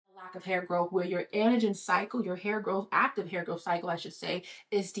lack of hair growth where your anagen cycle, your hair growth, active hair growth cycle, I should say,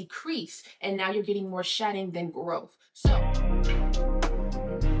 is decreased. And now you're getting more shedding than growth. So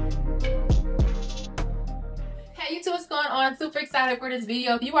hey YouTube, what's going on? Super excited for this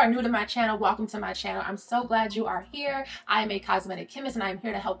video. If you are new to my channel, welcome to my channel. I'm so glad you are here. I am a cosmetic chemist and I'm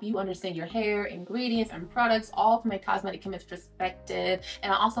here to help you understand your hair, ingredients, and products, all from a cosmetic chemist perspective.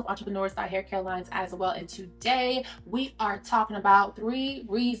 And I also have entrepreneur-style hair care lines as well. And today we are talking about 3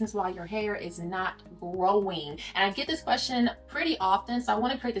 reasons why your hair is not growing. And I get this question pretty often, so I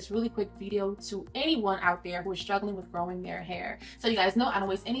want to create this really quick video to anyone out there who is struggling with growing their hair. So you guys know I don't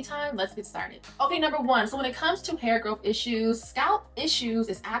waste any time. Let's get started. Okay, number 1. So when it comes to hair growth issues, scalp issues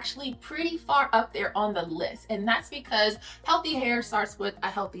is actually pretty far up there on the list. And that's because healthy hair starts with a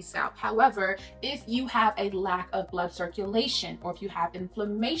healthy scalp. However, if you have a lack of blood circulation or if you have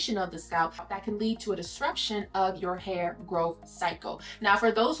inflammation of the scalp, that can lead to a disruption of your hair growth cycle. Now,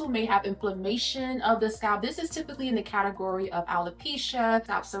 for those who may have inflammation of the scalp, this is typically in the category of alopecia,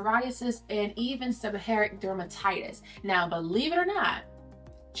 scalp psoriasis, and even seborrheic dermatitis. Now, believe it or not,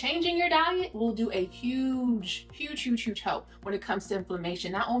 changing your diet will do a huge help when it comes to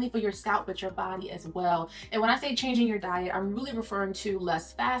inflammation, not only for your scalp, but your body as well. And when I say changing your diet, I'm really referring to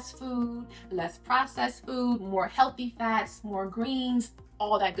less fast food, less processed food, more healthy fats, more greens,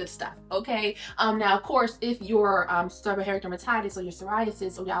 all that good stuff, okay? Now, of course, if your seborrheic dermatitis or your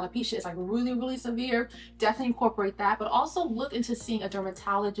psoriasis or your alopecia is like really severe, definitely incorporate that, but also look into seeing a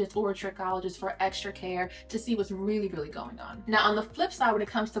dermatologist or a trichologist for extra care to see what's really going on. Now, on the flip side, when it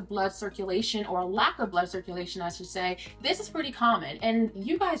comes to blood circulation or a lack of blood circulation, I should say, this is pretty common. And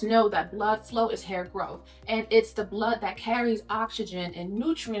you guys know that blood flow is hair growth, and it's the blood that carries oxygen and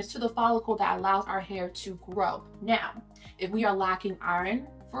nutrients to the follicle that allows our hair to grow. Now, if we are lacking iron,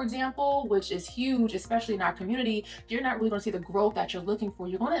 for example, which is huge, especially in our community, you're not really going to see the growth that you're looking for.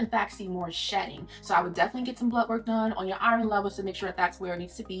 You're going to, in fact, see more shedding. So I would definitely get some blood work done on your iron levels to make sure that that's where it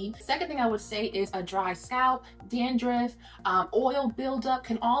needs to be. Second thing I would say is a dry scalp, dandruff, oil buildup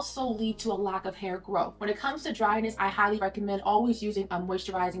can also lead to a lack of hair growth. When it comes to dryness, I highly recommend always using a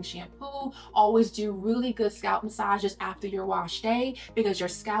moisturizing shampoo. Always do really good scalp massages after your wash day because your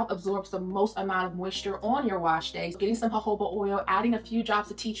scalp absorbs the most amount of moisture on your wash day. So getting some jojoba oil, adding a few drops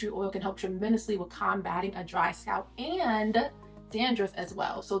of tea tree oil can help tremendously with combating a dry scalp and dandruff as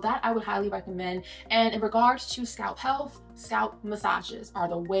well. So that I would highly recommend. And in regards to scalp health, scalp massages are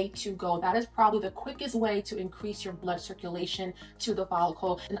the way to go. That is probably the quickest way to increase your blood circulation to the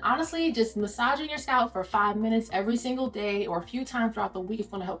follicle. And honestly, just massaging your scalp for 5 minutes every single day or a few times throughout the week is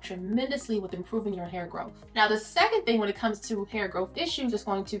going to help tremendously with improving your hair growth. Now, the second thing when it comes to hair growth issues is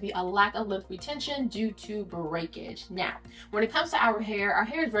going to be a lack of lymph retention due to breakage. Now, when it comes to our hair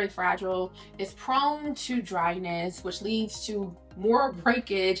is very fragile. It's prone to dryness, which leads to more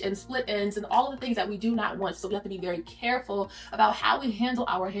breakage and split ends and all of the things that we do not want. So we have to be very careful about how we handle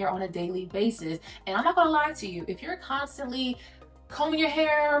our hair on a daily basis. And I'm not gonna lie to you, if you're constantly combing your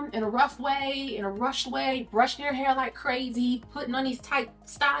hair in a rough way, in a rushed way, brushing your hair like crazy, putting on these tight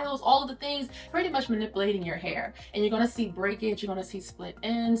styles, all of the things, pretty much manipulating your hair. And you're gonna see breakage, you're gonna see split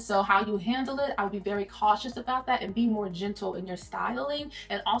ends. So how you handle it, I would be very cautious about that and be more gentle in your styling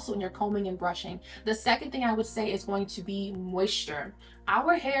and also in your combing and brushing. The second thing I would say is going to be moisture.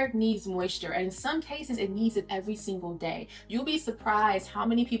 Our hair needs moisture, and in some cases it needs it every single day. You'll be surprised how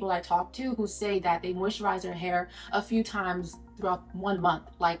many people I talk to who say that they moisturize their hair a few times throughout 1 month,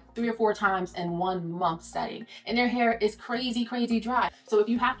 like 3 or 4 times in 1 month setting, and their hair is crazy dry. So if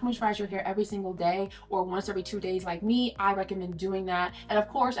you have to moisturize your hair every single day or once every 2 days like me, I recommend doing that. And of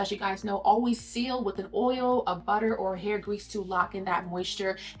course, as you guys know, always seal with an oil, a butter, or hair grease to lock in that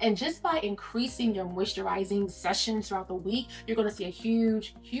moisture. And just by increasing your moisturizing sessions throughout the week, you're going to see a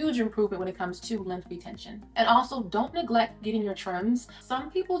huge improvement when it comes to lymph retention. And also, don't neglect getting your trims.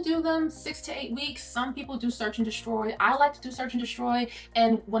 Some people do them 6 to 8 weeks. Some people do search and destroy. I like to do search and destroy,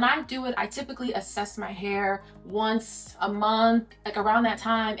 and when I do it, I typically assess my hair once a month, like around that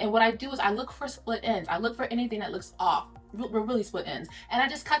time. And what I do is I look for split ends. I look for anything that looks off, really split ends, and I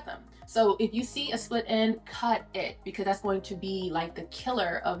just cut them. So if you see a split end, cut it, because that's going to be like the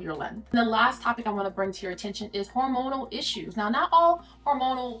killer of your length. And the last topic I want to bring to your attention is hormonal issues. Now, not all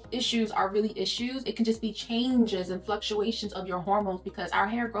hormonal issues are really issues. It can just be changes and fluctuations of your hormones, because our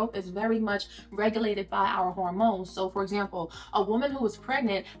hair growth is very much regulated by our hormones. So for example, a woman who is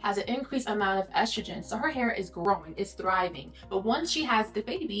pregnant has an increased amount of estrogen. So her hair is growing, it's thriving. But once she has the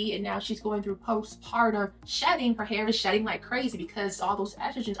baby and now she's going through postpartum shedding, her hair is shedding like crazy because all those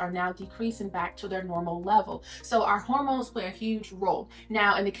estrogens are now decreasing back to their normal level. So our hormones play a huge role.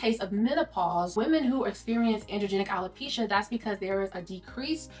 Now, in the case of menopause, women who experience androgenic alopecia, that's because there is a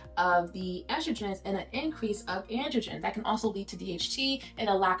decrease of the estrogens and an increase of androgens. That can also lead to DHT and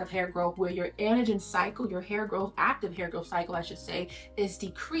a lack of hair growth, where your androgen cycle, your hair growth, active hair growth cycle, I should say, is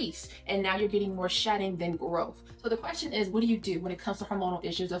decreased, and now you're getting more shedding than growth. So the question is, what do you do when it comes to hormonal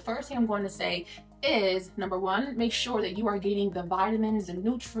issues? The first thing I'm going to say is, number one, make sure that you are getting the vitamins, the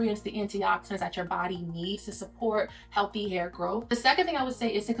nutrients, the antioxidants that your body needs to support healthy hair growth. The second thing I would say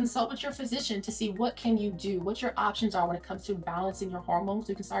is to consult with your physician to see what can you do, what your options are when it comes to balancing your hormones,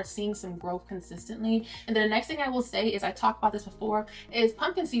 so you can start seeing some growth consistently. And then the next thing I will say is, I talked about this before, is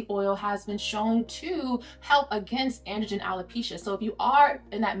pumpkin seed oil has been shown to help against androgen alopecia. So if you are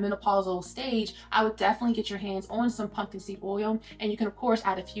in that menopausal stage, I would definitely get your hands on some pumpkin seed oil, and you can of course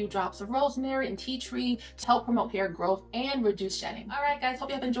add a few drops of rosemary and tea tree to help promote hair growth and reduce shedding. All right guys, hope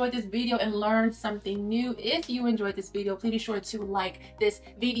you have enjoyed this video and learned something new. If you enjoyed this video, please be sure to like this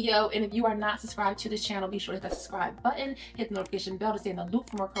video, and if you are not subscribed to this channel, be sure to hit the subscribe button, hit the notification bell to stay in the loop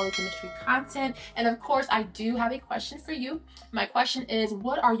for more curly chemistry content. And of course, I do have a question for you. My question is,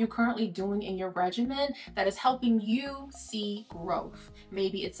 what are you currently doing in your regimen that is helping you see growth?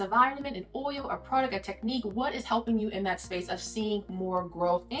 Maybe it's a vitamin, an oil, a product, a technique. What is helping you in that space of seeing more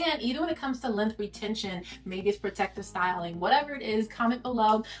growth? And even when it comes to length retention, maybe it's protective styling, whatever it is, comment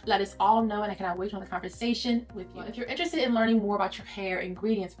below, let us all know, and I cannot wait on the conversation with you. If you're interested in learning more about your hair,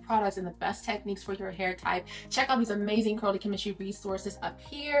 ingredients, products, and the best techniques for your hair type, check out these amazing curly chemistry resources up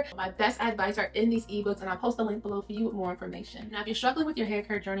here. My best advice are in these ebooks, and I'll post a link below for you with more information. Now, if you're struggling with your hair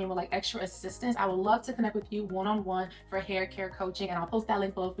care journey and would like extra assistance, I would love to connect with you one-on-one for hair care coaching, and I'll post that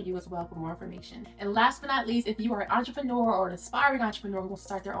link below for you as well for more information. And last but not least, if you are an entrepreneur or an aspiring entrepreneur who wants to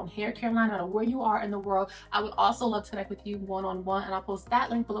start their own hair care line, no matter where you are in the world, I would also love to connect with you one-on-one, and I'll post that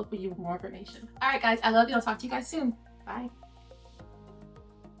link below for you with more information. All right guys, I love you. I'll talk to you guys soon. Bye.